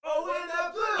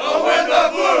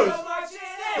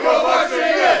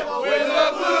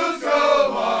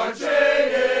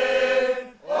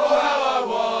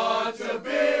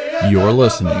You're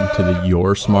listening to the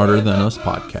You're Smarter Than Us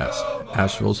podcast,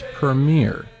 Asheville's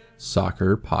premier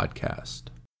soccer podcast.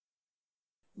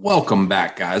 Welcome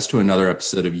back, guys, to another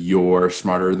episode of You're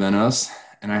Smarter Than Us.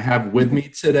 And I have with me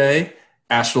today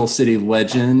Asheville City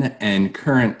legend and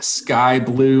current Sky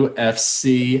Blue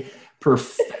FC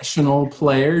professional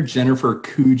player, Jennider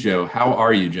Cudjoe. How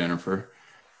are you, Jennifer?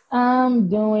 I'm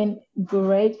doing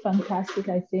great, fantastic,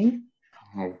 I think.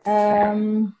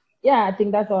 Yeah, I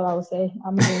think that's all I'll say.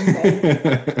 I'm doing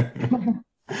great.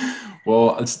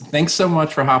 Well, thanks so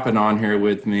much for hopping on here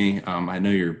with me. I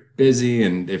know you're busy,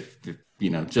 and if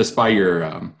you know, just by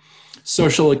your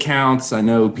social accounts, I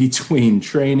know between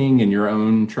training and your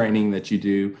own training that you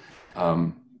do.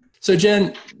 So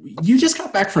Jen, you just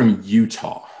got back from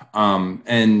Utah.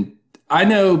 And I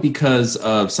know because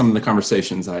of some of the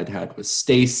conversations I'd had with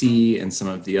Stacy and some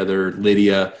of the other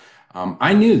Lydia,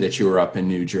 I knew that you were up in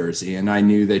New Jersey, and I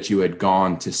knew that you had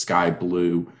gone to Sky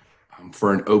Blue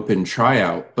for an open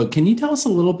tryout. But can you tell us a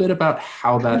little bit about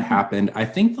how that happened? I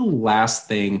think the last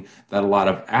thing that a lot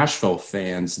of Asheville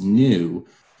fans knew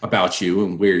about you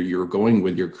and where you were going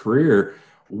with your career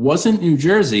wasn't New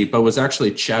Jersey, but was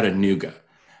actually Chattanooga.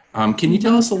 Can you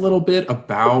tell us a little bit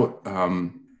about,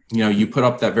 you put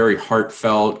up that very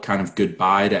heartfelt kind of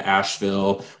goodbye to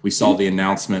Asheville. We saw the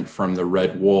announcement from the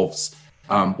Red Wolves.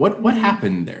 What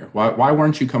happened there? Why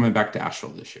weren't you coming back to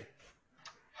Asheville this year?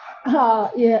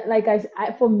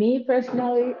 For me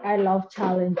personally, I love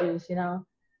challenges.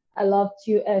 I love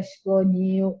to explore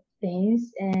new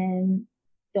things, and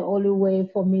the only way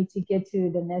for me to get to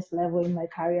the next level in my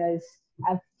career is,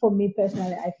 for me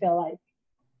personally, I feel like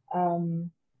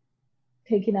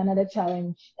taking another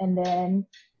challenge. And then,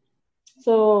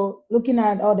 so looking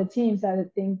at all the teams, I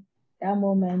think that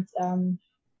moment,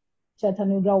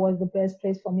 Chattanooga was the best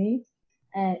place for me,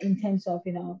 and in terms of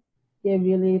they're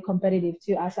really competitive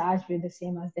too, as Asheville, the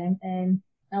same as them. And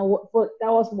that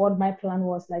was what my plan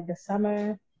was, like the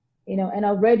summer, and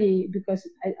already, because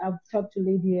I've talked to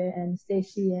Lydia and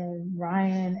Stacy and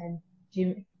Ryan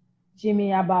and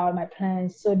Jimmy about my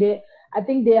plans. So I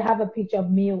think they have a picture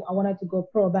of me. I wanted to go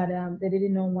pro, but they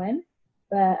didn't know when.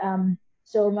 But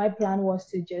so my plan was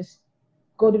to just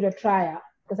go to the tryout,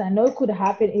 because I know it could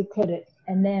happen, it couldn't.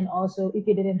 And then also, if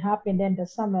it didn't happen, then the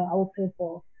summer I will play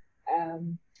for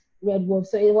Red Wolf.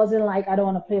 So it wasn't like I don't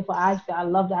want to play for Asheville. I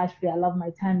loved Asheville. I love my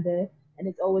time there, and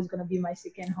it's always going to be my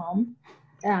second home.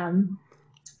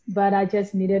 But I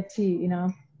just needed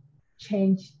to,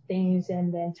 change things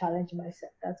and then challenge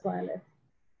myself. That's why I left.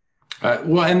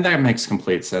 Well, and that makes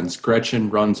complete sense.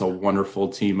 Gretchen runs a wonderful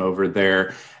team over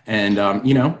there. And,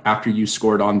 after you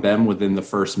scored on them within the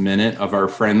first minute of our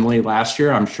friendly last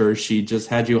year, I'm sure she just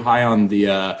had you high on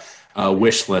the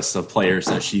wish list of players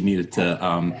that she needed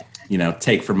to,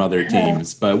 take from other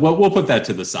teams. But we'll put that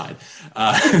to the side.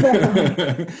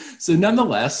 So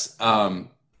nonetheless,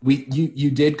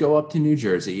 you did go up to New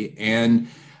Jersey, and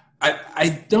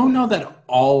I don't know that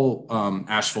all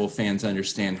Asheville fans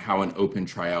understand how an open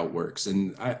tryout works.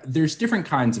 And there's different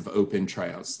kinds of open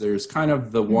tryouts. There's kind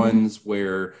of the ones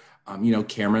where,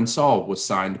 Cameron Saul was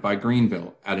signed by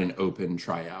Greenville at an open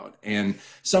tryout. And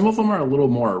some of them are a little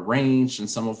more arranged, and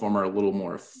some of them are a little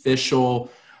more official.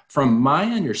 From my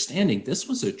understanding, this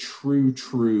was a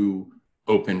true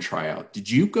open tryout. Did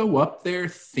you go up there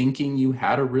thinking you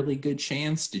had a really good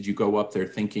chance? Did you go up there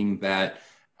thinking that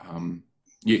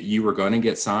you were going to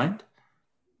get signed?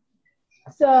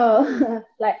 So,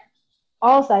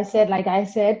 I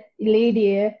said,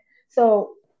 Lydia.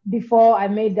 So before I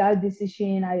made that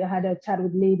decision, I had a chat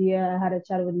with Lydia. I had a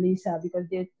chat with Lisa, because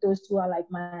those two are like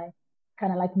my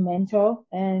kind of like mentor.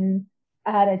 And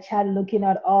I had a chat looking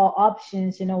at all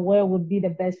options, where would be the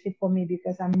best fit for me,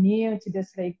 because I'm new to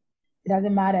this league. It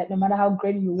doesn't matter, no matter how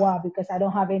great you are, because I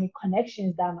don't have any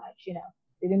connections that much,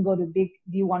 didn't go to big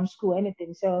D1 school,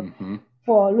 anything. So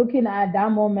for looking at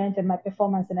that moment and my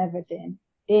performance and everything,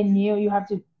 they knew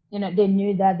they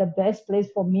knew that the best place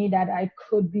for me that I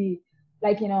could be,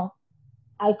 I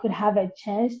could have a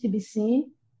chance to be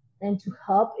seen and to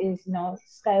help is,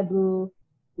 Sky Blue,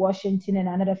 Washington, and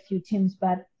another few teams.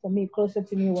 But for me, closer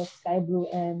to me was Sky Blue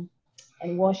and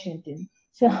Washington.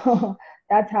 So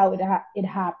that's how it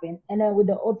happened. And then with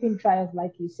the open trials,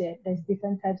 like you said, there's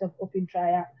different types of open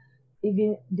trial.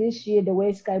 Even this year, the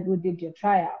way Sky Blue did your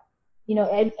tryout,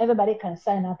 everybody can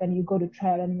sign up and you go to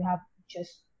trial and you have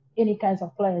just any kinds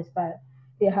of players, but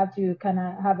they have to kind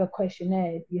of have a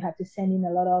questionnaire. You have to send in a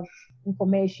lot of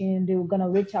information. They're going to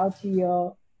reach out to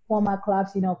your former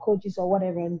clubs, coaches or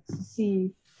whatever, and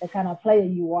see the kind of player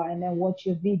you are, and then watch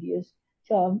your videos.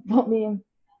 So for me,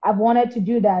 I've wanted to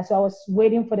do that. So I was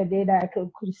waiting for the day that I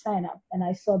could sign up, and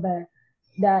I saw the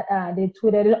that they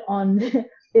tweeted it on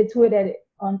they tweeted it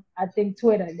on, I think,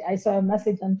 Twitter. I saw a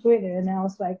message on Twitter and I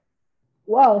was like,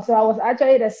 wow. So I was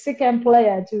actually the second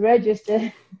player to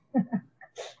register.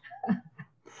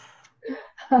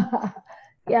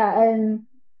 Yeah, and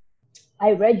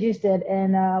I registered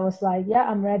and I was like, yeah,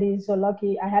 I'm ready. So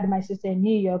lucky I had my sister in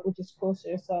New York, which is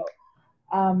closer. So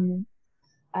um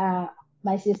uh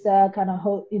my sister kind of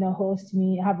host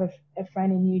me. I have a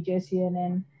friend in New Jersey and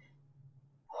then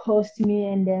host me,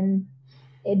 and then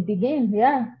it began.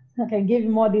 Yeah, I can give you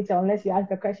more detail unless you ask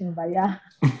the question, but yeah,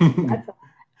 that's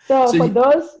so So for you,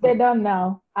 those that don't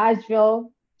know,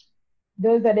 Asheville,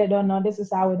 those that they don't know, this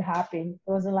is how it happened.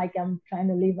 It wasn't like I'm trying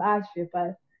to leave Asheville,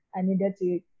 but I needed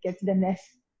to get to the next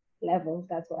level.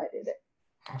 That's why I did it.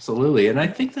 absolutely. And I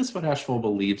think that's what Asheville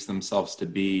believes themselves to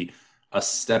be, a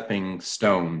stepping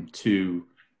stone to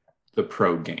the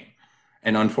pro game.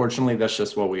 And unfortunately, that's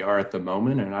just what we are at the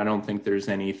moment. And I don't think there's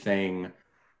anything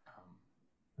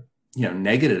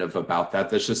negative about that.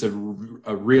 That's just a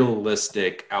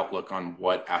realistic outlook on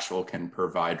what Asheville can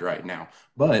provide right now.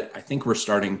 But I think we're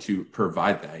starting to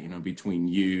provide that, between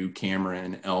you,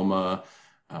 Cameron, Elma,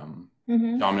 um,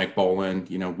 Mm-hmm. Dominic Boland.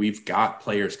 We've got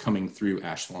players coming through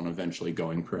Asheville and eventually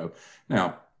going pro.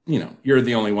 Now, you're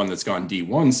the only one that's gone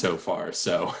D1 so far.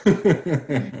 So,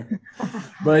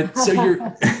 but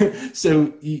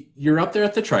so you're up there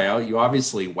at the tryout. You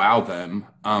obviously wow them.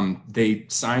 They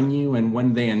sign you, and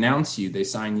when they announce you, they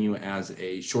sign you as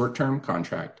a short-term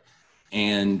contract.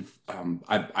 And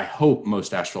I hope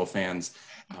most Asheville fans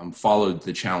followed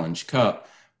the Challenge Cup,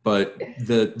 but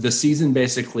the season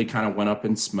basically kind of went up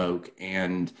in smoke,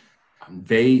 and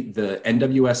the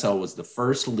NWSL was the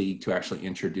first league to actually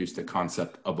introduce the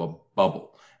concept of a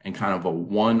bubble and kind of a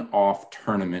one-off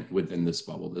tournament within this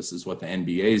bubble. This is what the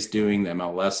NBA is doing. The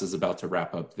MLS is about to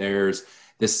wrap up theirs.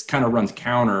 This kind of runs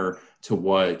counter to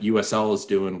what USL is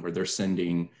doing, where they're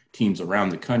sending teams around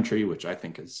the country, which I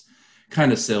think is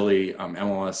kind of silly.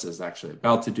 MLS is actually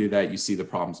about to do that. You see the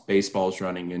problems baseball is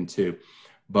running into.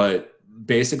 But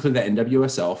basically, the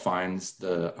NWSL finds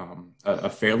a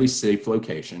fairly safe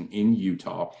location in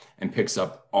Utah and picks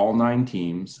up all 9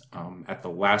 teams. At the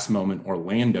last moment,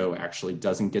 Orlando actually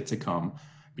doesn't get to come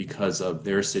because of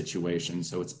their situation.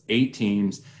 So it's 8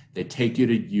 teams. They take you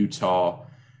to Utah.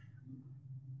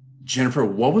 Jennifer,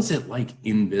 what was it like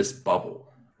in this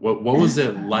bubble? What was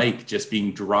it like just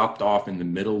being dropped off in the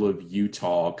middle of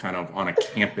Utah, kind of on a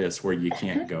campus where you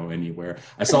can't go anywhere?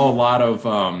 I saw a lot of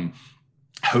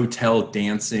hotel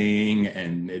dancing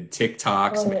and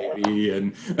TikToks Oh yeah. maybe,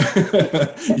 and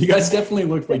you guys definitely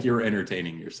looked like you were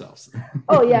entertaining yourselves.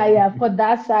 Oh yeah, yeah. For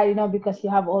that side, because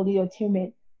you have all your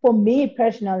teammates. For me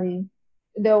personally,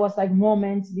 there was like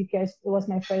moments because it was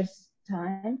my first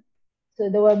time. So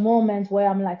there were moments where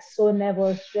I'm like so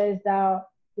nervous, stressed out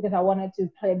because I wanted to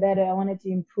play better. I wanted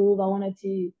to improve. I wanted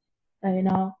to,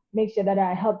 make sure that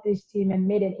I helped this team and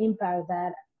made an impact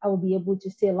that I would be able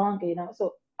to stay longer.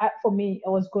 So for me, I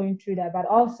was going through that, but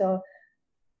also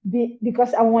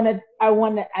because I wanted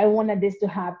this to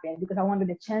happen because I wanted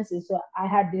the chances. So I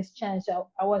had this chance. So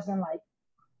I wasn't like,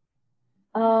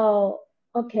 oh,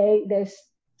 okay, there's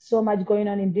so much going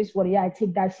on in this world. Yeah, I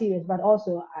take that serious. But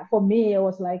also for me, it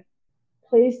was like,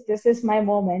 please, this is my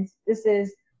moment. This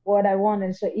is what I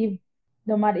wanted. So if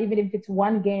no matter even if it's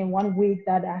one game, 1 week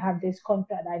that I have this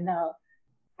contract, I know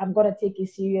I'm gonna take it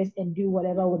serious and do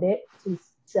whatever with it to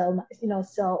sell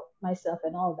myself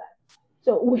and all that.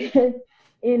 So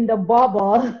in the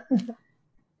bubble,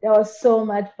 there was so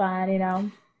much fun.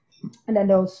 And then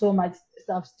there was so much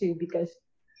stuff too because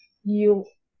you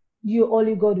you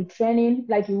only go to training,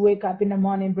 like you wake up in the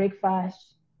morning,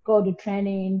 breakfast, go to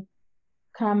training,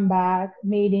 come back,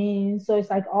 meetings. So it's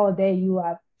like all day you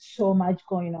have so much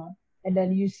going on. And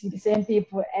then you see the same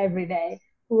people every day.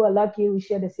 We were lucky we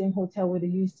shared the same hotel with the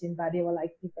Houston, but they were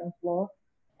like different floor.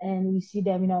 And we see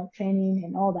them, training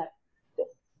and all that. So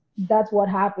that's what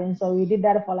happened. So we did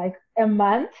that for like a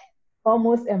month,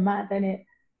 almost a month, and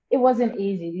it wasn't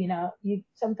easy. You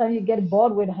sometimes you get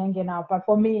bored with hanging out, but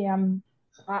for me,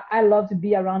 I love to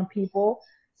be around people,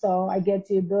 so I get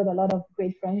to build a lot of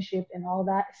great friendship and all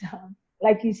that. So,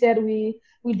 like you said, we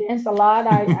dance a lot.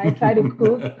 I try to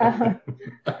cook.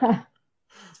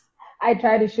 I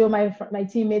try to show my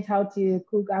teammates how to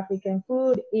cook African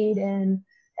food, eat, and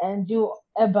do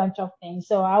a bunch of things.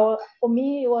 So for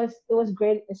me, it was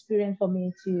great experience for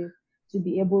me to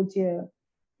be able to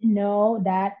know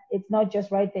that it's not just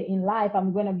right there in life.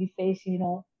 I'm gonna be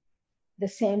facing the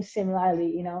same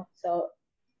similarly. So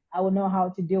I would know how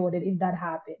to deal with it if that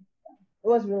happened. It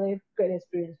was really a great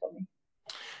experience for me.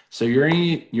 So you're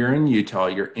in Utah,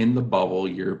 you're in the bubble,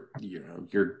 you're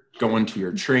going to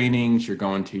your trainings, you're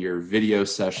going to your video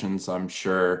sessions, I'm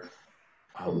sure.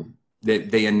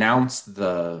 They announced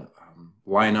the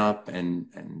lineup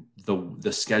and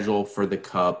the schedule for the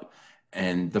cup,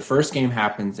 and the first game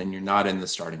happens and you're not in the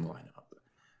starting lineup.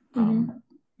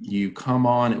 You come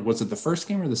on, was it the first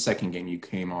game or the second game you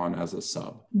came on as a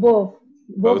sub? Both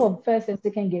of first and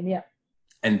second game, yeah.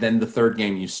 And then the third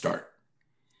game you start.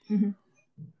 Mm-hmm.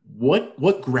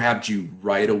 What grabbed you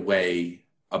right away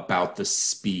about the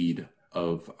speed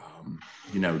of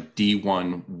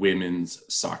D1 women's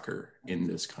soccer in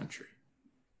this country?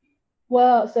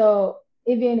 Well, so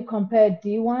even compared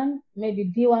D1,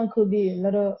 maybe D1 could be a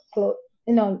little close.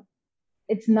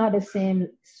 It's not the same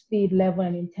speed level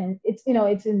and intense. It's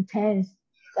intense.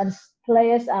 But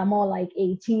players are more like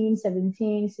 18,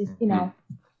 17, 16,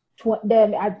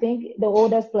 then I think the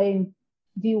oldest playing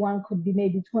D1 could be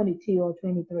maybe 22 or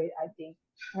 23, I think.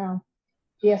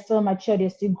 They're still mature. They're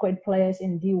still great players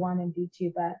in D1 and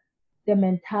D2, but the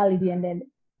mentality and then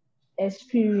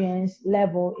experience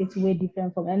level is way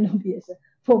different from NWSL.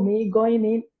 For me, going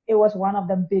in, it was one of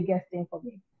the biggest things for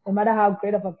me. No matter how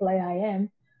great of a player I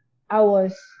am, I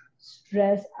was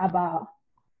stressed about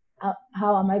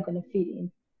how am I going to fit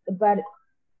in. But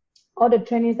all the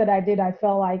trainings that I did, I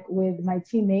felt like with my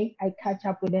teammate, I catch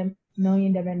up with them,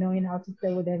 knowing them and knowing how to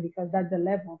play with them because that's the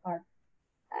level part.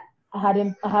 I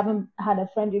haven't had a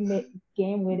friendly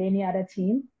game with any other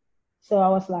team, so I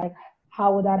was like,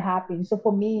 how would that happen? So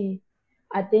for me,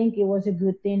 I think it was a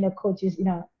good thing. The coaches,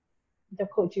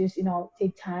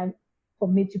 take time for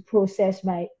me to process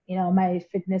my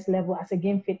fitness level as a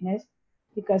game fitness,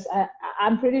 because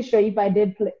I'm pretty sure if I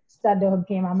did start the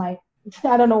game, I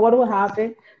don't know what would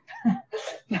happen.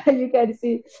 You can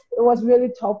see it was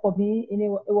really tough for me, and it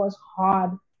was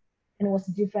hard, and it was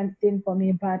a different thing for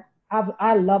me. But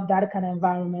I love that kind of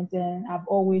environment, and I've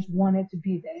always wanted to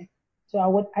be there.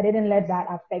 So I didn't let that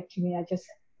affect me. I just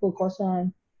focused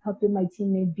on helping my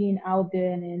teammate, being out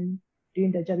there and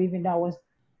doing the job, even though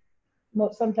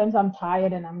sometimes I'm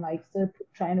tired and I'm like still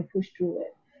trying to push through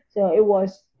it. So it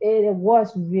was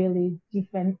really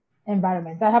different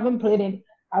environment. I haven't played it.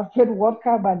 I've played World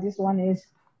Cup, but this one is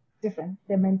different.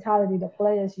 The mentality, the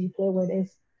players you play with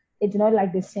it's not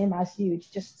like the same as you. It's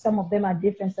just some of them are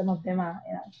different. Some of them are,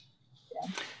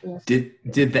 yeah.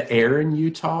 Did the air in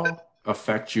Utah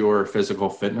affect your physical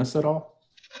fitness at all?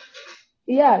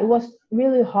 Yeah, it was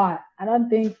really hot. I don't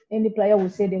think any player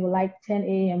would say they would like 10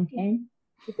 a.m. game,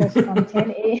 because from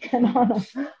 10 a.m.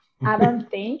 I don't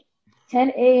think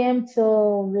 10 a.m.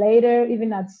 till later,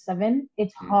 even at 7,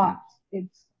 it's hot.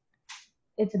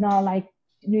 It's not like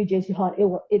New Jersey hot.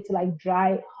 It's like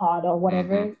dry hot or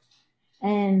whatever.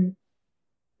 And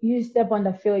you step on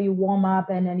the field, you warm up,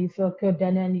 and then you feel good.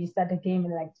 And then you start the game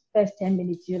in like first 10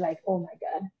 minutes, you're like, oh my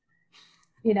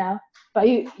God, But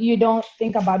you don't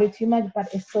think about it too much,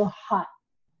 but it's so hot.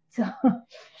 So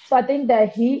I think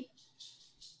that heat.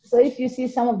 So if you see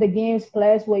some of the games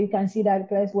players where you can see that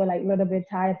players were like a little bit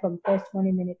tired from first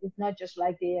 20 minutes, it's not just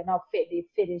like they are not fit. They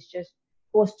fit. It's just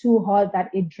it was too hot that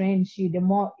it drains you. The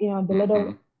more the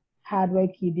little hard work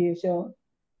you do. So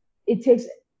it takes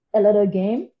a little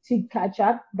game to catch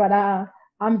up. But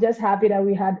I'm just happy that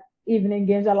we had evening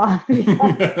games a lot.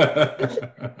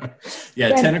 Yeah,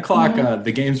 10 o'clock.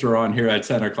 The games were on here at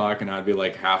 10 o'clock, and I'd be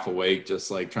like half awake,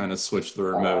 just like trying to switch the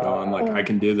remote on. Like, I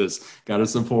can do this. Got to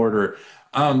support her.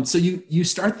 So you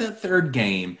start that third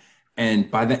game, and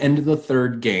by the end of the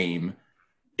third game,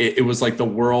 it was like the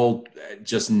world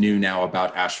just knew now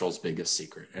about Asheville's biggest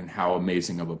secret and how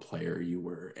amazing of a player you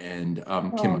were. And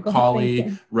Kim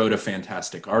McCauley wrote a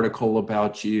fantastic article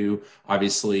about you.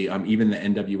 Obviously, even the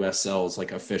NWSL's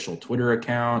like official Twitter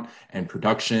account and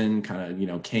production kind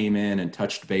of, came in and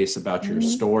touched base about your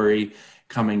story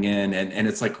coming in. And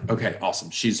it's like, okay,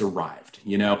 awesome. She's arrived.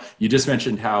 You just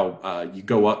mentioned how you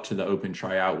go up to the open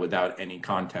tryout without any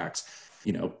contacts.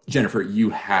 Jennifer,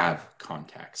 you have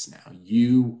contacts now.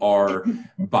 You are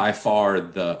by far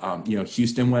the,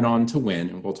 Houston went on to win,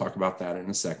 and we'll talk about that in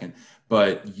a second,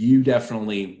 but you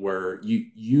definitely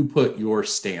you put your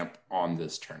stamp on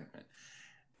this tournament.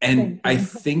 And I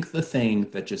think the thing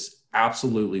that just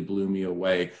absolutely blew me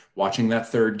away watching that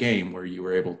third game where you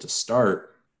were able to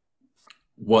start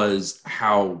was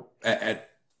how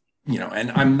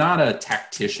and I'm not a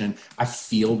tactician. I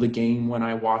feel the game when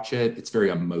I watch it. It's very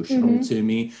emotional to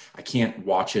me. I can't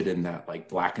watch it in that like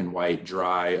black and white,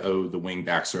 dry, the wing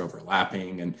backs are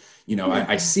overlapping. And,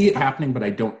 I see it happening, but I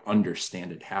don't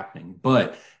understand it happening.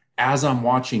 But as I'm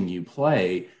watching you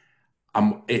play,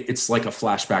 it's like a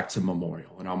flashback to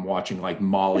Memorial, and I'm watching like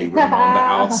Molly run on the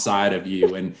outside of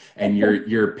you, and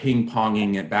you're ping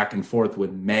ponging it back and forth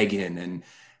with Megan,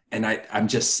 and I'm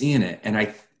just seeing it,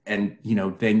 and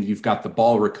then you've got the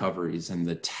ball recoveries and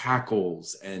the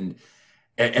tackles, and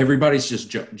everybody's just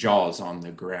jaws on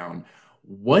the ground.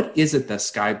 What is it that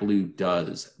Sky Blue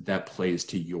does that plays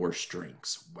to your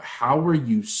strengths? How are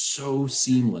you so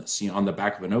seamless, on the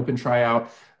back of an open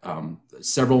tryout,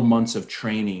 several months of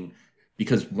training?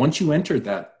 Because once you entered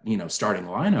that, starting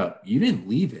lineup, you didn't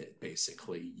leave it,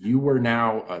 basically. You were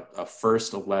now a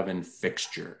first 11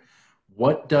 fixture.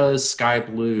 What does Sky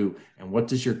Blue and what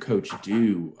does your coach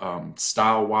do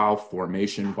style-wise,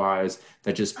 formation-wise,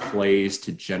 that just plays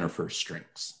to Jennifer's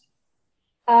strengths?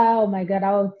 Oh my God,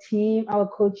 our team, our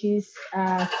coaches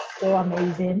are so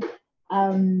amazing.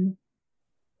 Um,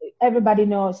 Everybody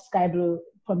knows Sky Blue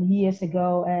from years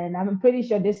ago, and I'm pretty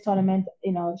sure this tournament,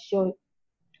 showed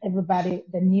everybody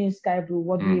the new Sky Blue,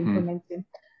 what we Mm-hmm. implemented.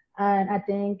 And I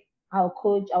think our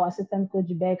coach, our assistant coach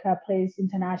Becca, plays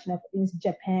international in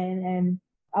Japan, and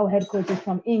our head coach is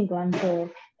from England. So,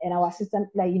 and our assistant,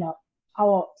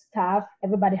 our staff,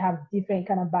 everybody have different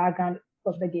kind of background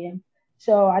of the game.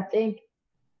 So I think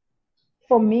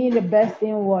for me, the best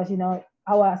thing was,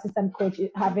 our assistant coach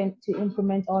having to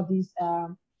implement all these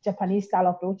Japanese style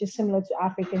of play, which is similar to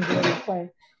African way we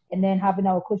play. And then having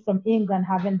our coach from England,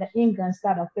 having the England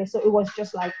style of play. So it was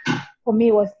just like, for me,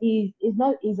 it was easy. It's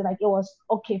not easy. Like, it was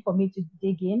okay for me to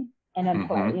dig in and then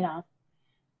play, Mm-hmm.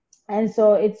 And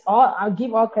so I'll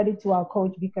give all credit to our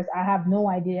coach, because I have no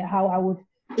idea how I would,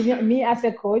 me as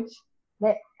a coach,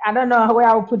 I don't know where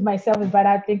I would put myself, but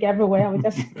I think everywhere I would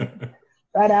just,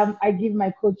 but I give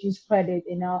my coaches credit,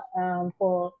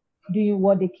 for doing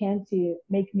what they can to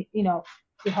make me,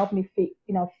 to help me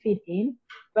fit in.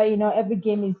 But every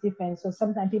game is different, so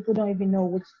sometimes people don't even know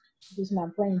which position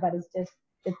I'm playing. But it's just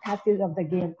the tactics of the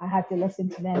game. I had to listen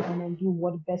to them and then do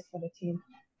what's best for the team.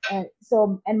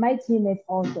 And my teammates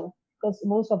also, because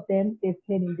most of them they've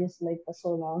played in this league for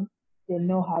so long, they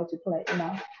know how to play.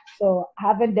 So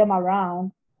having them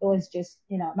around, it was just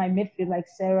my midfield like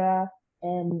Sarah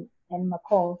and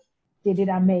McCall, they did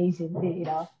amazing.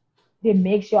 They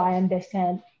make sure I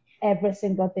understand every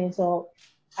single thing. So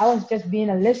I was just being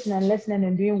a listener, listening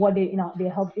and doing what they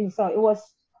helped me. So it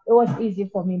was easy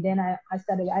for me. Then I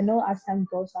started. I know as time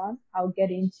goes on, I'll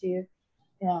get into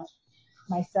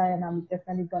my style, and I'm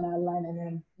definitely gonna learn and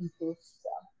then improve. So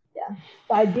yeah.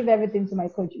 So I give everything to my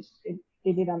coaches.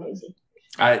 They did amazing.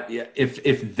 Yeah,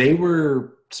 if they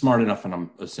were smart enough, and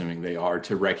I'm assuming they are,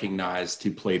 to recognize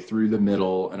to play through the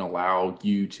middle and allow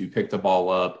you to pick the ball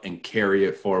up and carry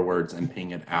it forwards and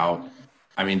ping it out.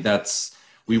 I mean,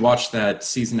 we watched that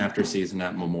season after season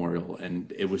at Memorial,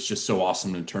 and it was just so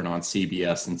awesome to turn on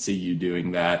CBS and see you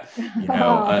doing that, Thank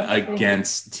you.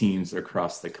 against teams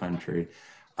across the country.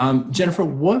 Jennifer,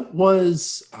 what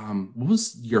was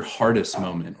your hardest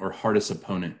moment or hardest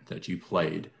opponent that you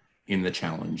played in the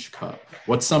Challenge Cup?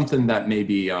 What's something that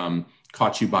maybe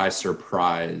caught you by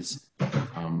surprise?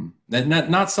 That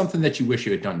not something that you wish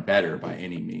you had done better by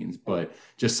any means, but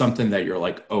just something that you're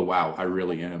like, oh wow, I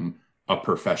really am a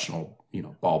professional,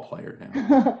 ball player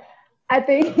now. I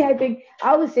think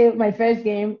I would say my first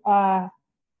game.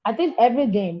 I think every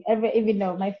game, even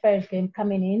though my first game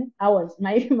coming in, I was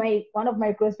my one of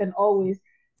my close friends always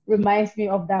reminds me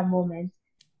of that moment.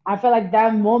 I felt like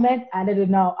that moment. I didn't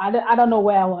know. I don't know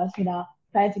where I was.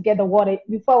 Trying to get the water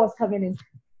before I was coming in,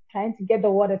 trying to get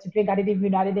the water to drink. I didn't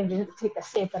even take a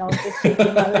sip, and I was just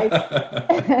shaking my legs.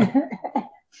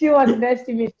 She was next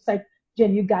to me. She's like,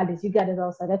 "Jen, you got this. You got it." I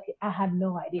was like, "Okay." I had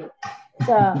no idea.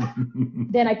 So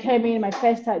then I came in my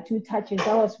first two touches.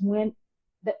 That was when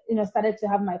started to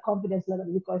have my confidence level,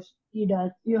 because you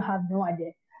have no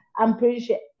idea. I'm pretty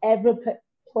sure every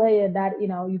player that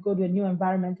you go to a new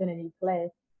environment and then you play,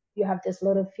 you have this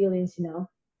lot of feelings,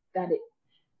 that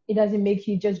it doesn't make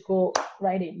you just go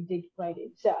right in, dig right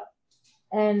in. So,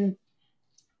 and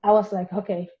I was like,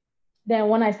 okay. Then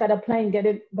when I started playing,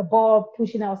 getting the ball,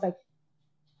 pushing, I was like,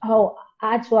 oh,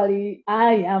 actually,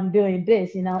 I am doing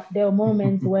this. There were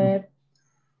moments where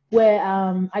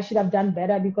I should have done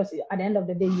better, because at the end of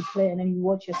the day you play and then you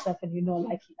watch yourself and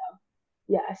like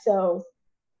yeah. So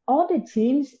all the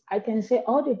teams, I can say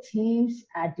all the teams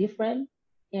are different,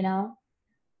 you know.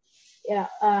 Yeah,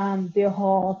 they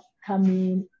all come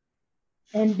in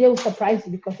and they'll surprise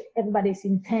you, because everybody's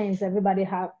intense. Everybody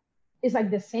have it's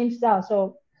like the same style.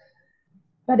 So,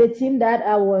 but the team that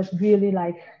I was really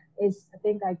like is I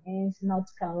think against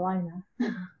North Carolina,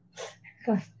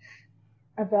 because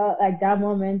I felt like that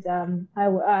moment. I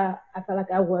felt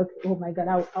like I worked. Oh my god,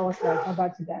 I was like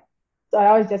about to die. So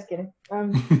I was just kidding.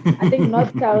 I think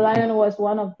North Carolina was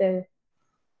one of the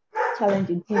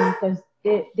challenging teams because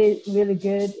they really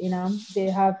good. They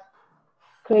have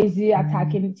crazy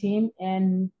attacking team,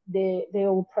 and they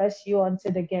will press you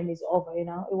until the game is over.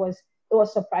 It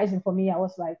was surprising for me. I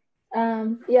was like,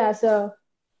 yeah. So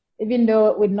even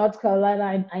though with North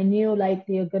Carolina, I knew like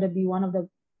they're gonna be one of the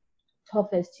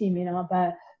toughest team.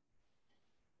 But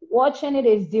watching it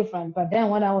is different. But then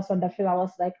when I was on the field, I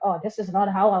was like, oh, this is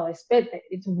not how I expected.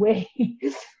 It's way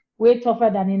way tougher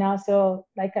than So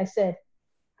like I said,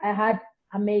 I had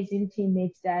amazing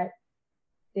teammates that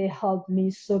they helped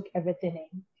me soak everything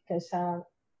in because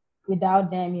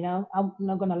without them, I'm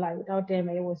not gonna lie, without them,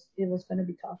 it was gonna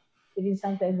be tough. Even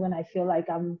sometimes when I feel like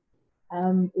I'm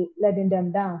letting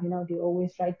them down, they're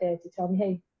always right there to tell me,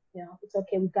 hey, it's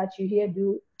okay, we got you here.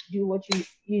 Do what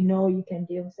you can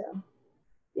do. So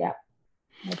yeah,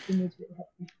 my teammates really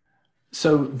helped me.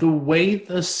 So the way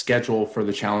the schedule for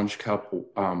the Challenge Cup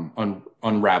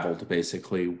unraveled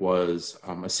basically was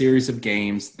a series of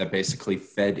games that basically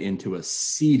fed into a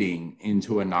seeding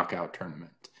into a knockout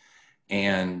tournament.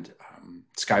 And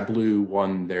Sky Blue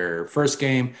won their first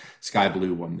game. Sky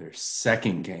Blue won their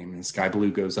second game. And Sky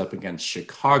Blue goes up against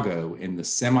Chicago in the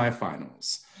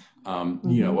semifinals.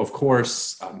 Of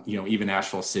course, even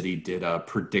Asheville City did a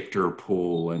predictor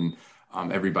pool, and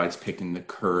everybody's picking the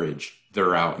Courage.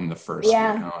 They're out in the first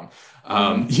round.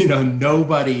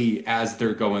 Nobody, as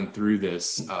they're going through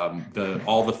this,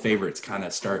 all the favorites kind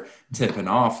of start tipping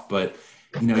off. But,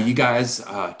 you guys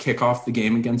kick off the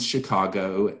game against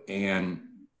Chicago, and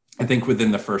I think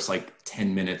within the first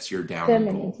 10 minutes, you're down 10 a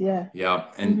minutes, goal. yeah. Yeah.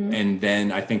 And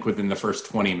then I think within the first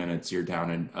 20 minutes, you're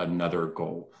down another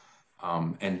goal.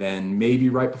 And then maybe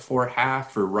right before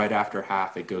half or right after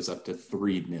half, it goes up to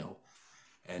 3-0.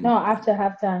 And no, after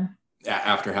halftime.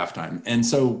 After halftime. And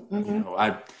so,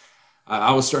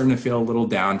 I was starting to feel a little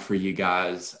down for you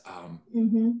guys,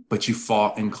 but you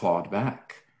fought and clawed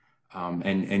back.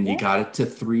 And you got it to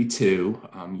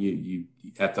 3-2. You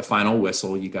at the final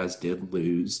whistle, you guys did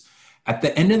lose. At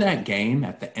the end of that game,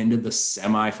 at the end of the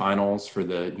semifinals for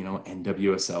the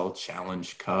NWSL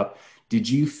Challenge Cup, did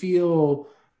you feel,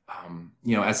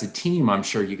 as a team, I'm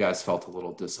sure you guys felt a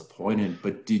little disappointed,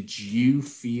 but did you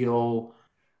feel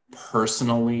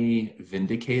personally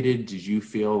vindicated? Did you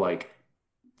feel like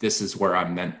this is where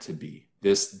I'm meant to be?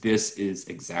 This is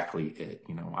exactly it.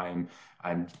 I'm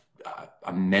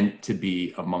meant to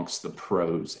be amongst the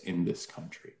pros in this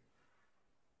country.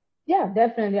 Yeah,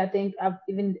 definitely. I think I've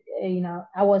even,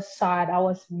 I was sad. I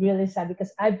was really sad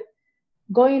because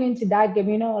going into that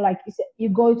game, like you said, you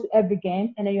go to every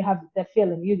game and then you have the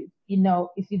feeling,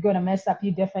 if you're going to mess up,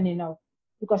 you definitely know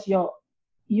because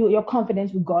your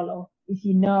confidence will go low. If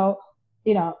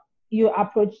you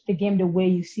approach the game the way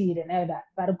you see it and all that.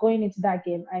 But going into that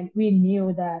game, we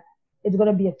knew that it's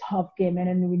going to be a tough game. And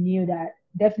then we knew that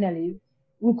definitely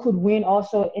we could win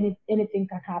also. Anything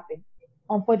can happen.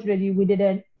 Unfortunately, we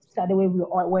didn't start the way we were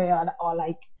or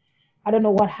like, I don't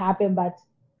know what happened, but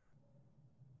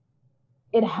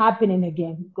it happened in the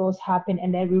game. Goals happen,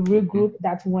 and then we regroup.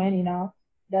 That's when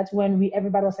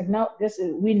everybody was like, no,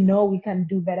 we know we can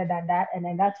do better than that. And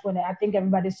then that's when I think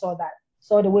everybody saw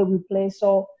the way we play,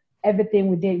 saw everything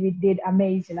we did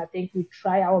amazing. I think we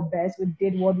tried our best. We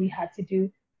did what we had to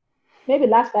do. Maybe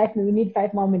last 5 minutes, we need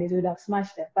 5 more minutes, we would have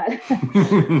smashed it.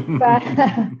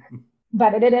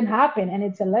 But it didn't happen, and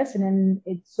it's a lesson, and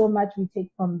it's so much we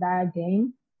take from that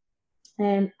game.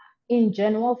 And in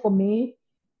general, for me,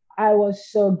 I was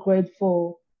so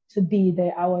grateful to be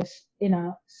there. I was,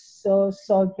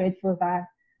 so grateful that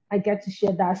I get to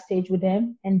share that stage with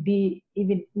them and be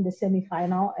even in the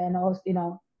semifinal, and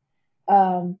also,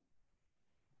 um,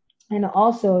 and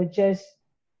also just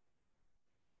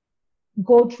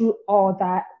go through all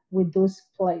that with those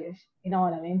players. You know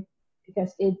what I mean?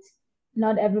 Because it's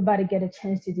not everybody get a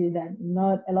chance to do that.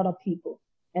 Not a lot of people.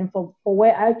 And for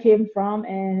where I came from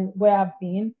and where I've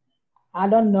been, I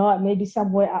don't know. Maybe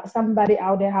somebody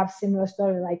out there have similar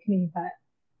story like me, but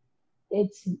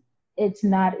it's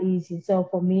not easy. So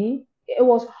for me, it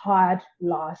was hard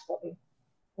loss for me.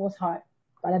 It was hard,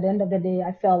 but at the end of the day,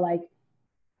 I felt like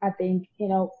I think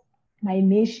my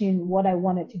mission, what I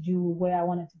wanted to do, where I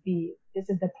wanted to be. This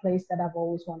is the place that I've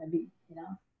always wanted to be.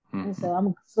 And so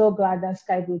I'm so glad that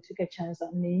Sky Blue took a chance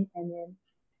on me and then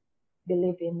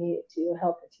believe in me to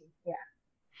help the team. Yeah.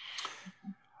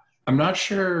 I'm not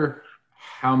sure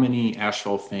how many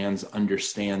Asheville fans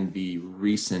understand the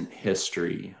recent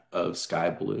history of Sky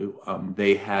Blue.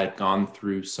 They had gone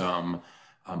through some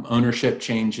ownership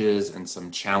changes and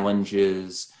some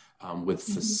challenges with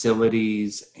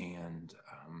facilities, and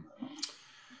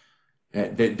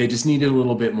They just needed a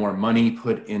little bit more money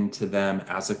put into them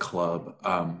as a club.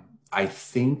 I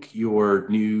think your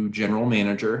new general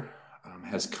manager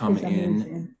has come It's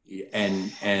in,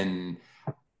 amazing. and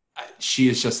she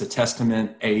is just a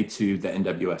testament, to the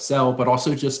NWSL, but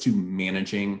also just to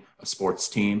managing a sports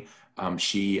team. I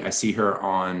see her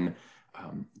on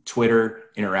Twitter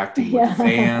interacting with Yeah.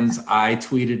 fans. I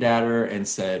tweeted at her and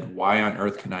said, "Why on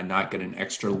earth can I not get an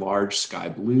extra large sky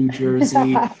blue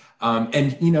jersey?"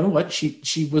 And you know what?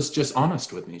 She was just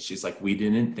honest with me. She's like, "We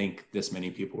didn't think this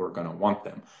many people were going to want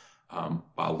them.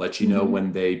 I'll let you know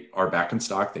when they are back in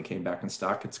stock. They came back in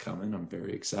stock. It's coming. I'm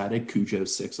very excited. Cudjoe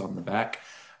 6 on the back."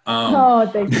 Oh,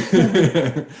 thank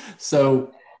you.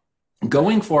 So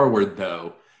going forward,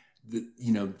 though,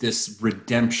 this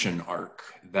redemption arc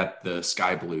that the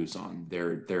Sky Blues on,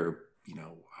 they're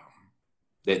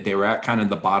they were at kind of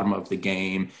the bottom of the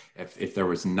game. If there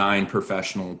was 9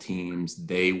 professional teams,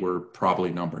 they were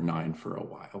probably number 9 for a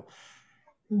while.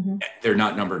 They're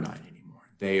not number 9 anymore.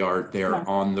 They are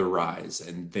on the rise,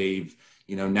 and they've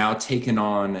now taken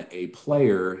on a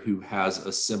player who has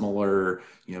a similar,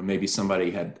 maybe somebody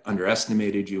had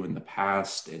underestimated you in the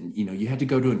past, and you had to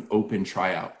go to an open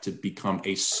tryout to become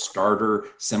a starter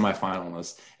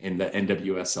semifinalist in the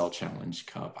NWSL Challenge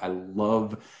Cup. I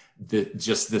love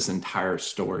just this entire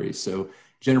story. So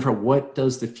Jennifer, what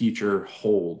does the future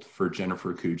hold for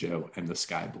Jennifer Cudjoe and the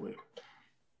Sky Blue?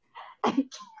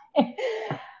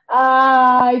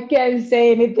 I can't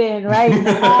say anything right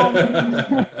now.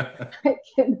 I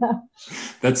cannot.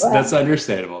 That's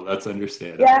understandable. That's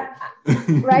understandable. Yeah,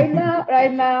 right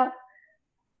now.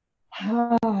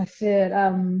 Oh shit.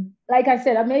 Like I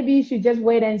said, maybe you should just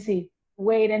wait and see.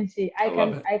 Wait and see. I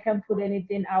love it. I can't put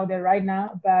anything out there right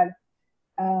now, but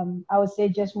I would say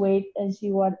just wait and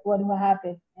see what will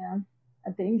happen. Yeah,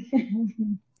 I think.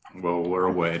 Well, we're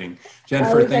waiting. I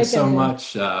Jennifer, wish I thanks so can do.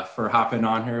 much for hopping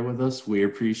on here with us. We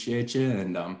appreciate you,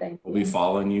 and Thank we'll be you.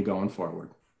 following you going forward.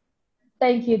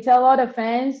 Thank you. Tell all the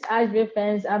fans, Asheville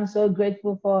fans, I'm so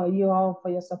grateful for you all for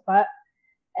your support.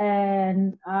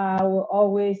 And I will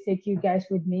always take you guys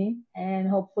with me. And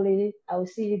hopefully, I will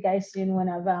see you guys soon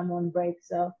whenever I'm on break.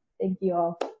 So thank you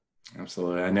all.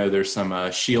 Absolutely. I know there's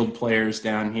some Shield players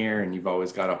down here, and you've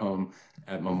always got a home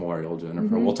at Memorial,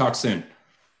 Jennifer. We'll talk soon.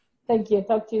 Thank you.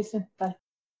 Talk to you soon. Bye.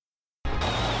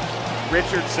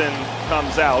 Richardson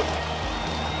comes out,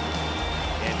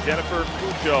 and Jennifer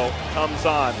Cudjoe comes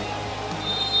on.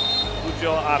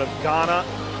 Cudjoe out of Ghana,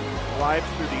 arrives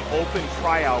through the open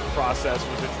tryout process,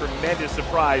 was a tremendous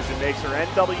surprise and makes her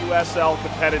NWSL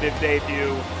competitive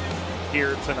debut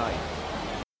here tonight.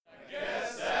 I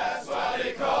guess that's why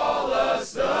they call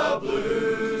us the Blues.